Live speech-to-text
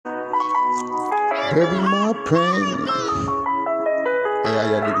Bury my pain. Hey, how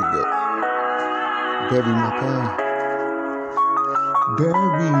y'all niggas do? Bury my pain.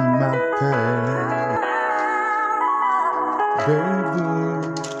 Bury my pain. Baby,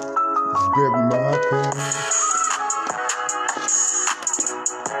 just bury my pain.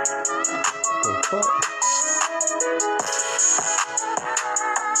 The fuck?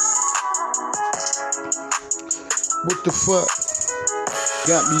 What the fuck?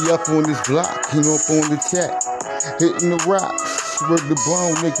 Got me up on this block, up on the chat, hitting the rocks, with the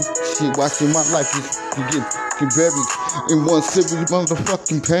bone, nigga. Shit, watching my life just to get buried in one serious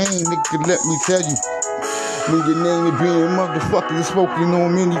motherfucking pain, nigga. Let me tell you, when your name is being motherfucking spoken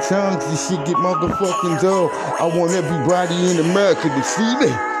on many tongues, this shit get motherfucking dull. I want everybody in America to see me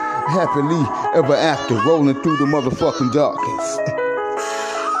happily ever after, rolling through the motherfucking darkness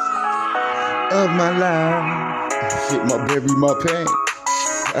of my life. Shit, bury my pain.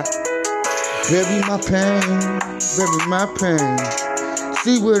 Bury my pain, bury my pain.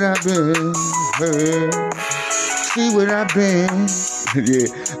 See what I've been, see what I've been. Yeah,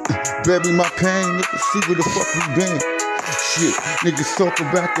 bury my pain, nigga. See where the fuck we been. Shit, niggas talk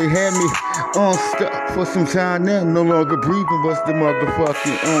about they had me stuck for some time now. No longer breathing, was the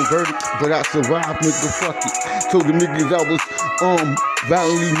motherfucking verdict. But I survived, nigga. Fuck it. Told the niggas I was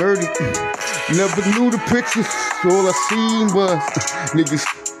violently murdered. Never knew the pictures. All I seen was niggas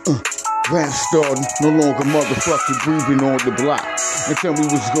rap starting, no longer motherfucking breathing on the block. And tell me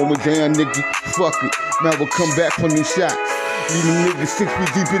what's going down, nigga. Fuck it. Now we'll come back from these shots. Leaving niggas 6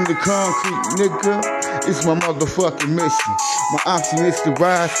 feet deep in the concrete, nigga. It's my motherfucking mission. My option is to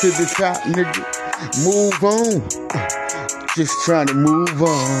rise to the top, nigga. Move on. Just trying to move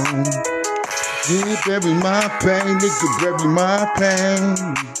on. Yeah, bury my pain, nigga. Bury my pain.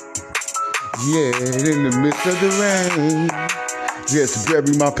 Yeah, in the midst of the rain. Just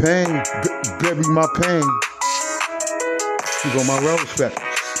bury my pain, bury my pain. Here go my rose petals.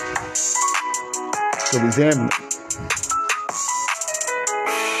 So examine it.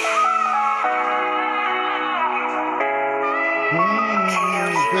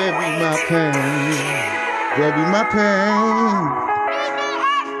 Bury my pain, bury my pain.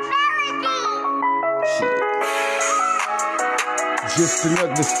 Shit. Just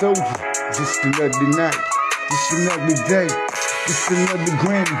another soldier, just another night, just another day. It's another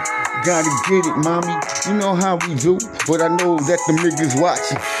Grammy, gotta get it, mommy. You know how we do, but I know that the niggas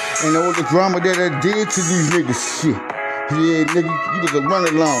watching. And all the drama that I did to these niggas, shit. Yeah, nigga, you was a run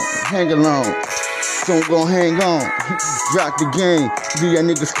along, hang along. So I'm gon' hang on, drop the game. See ya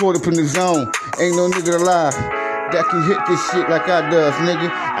niggas caught up in the zone. Ain't no nigga alive that can hit this shit like I does, nigga.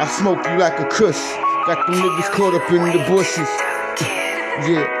 I smoke you like a kush. Got the niggas caught up in the bushes.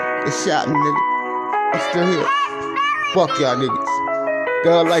 Yeah, they shot me, nigga. I'm still here. Fuck y'all niggas.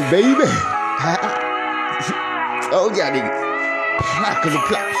 Dog like baby. Oh y'all niggas. Plop, plop,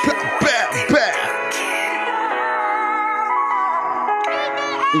 plop, bam, bam.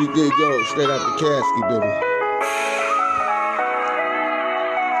 Anything goes, straight out the casket, baby.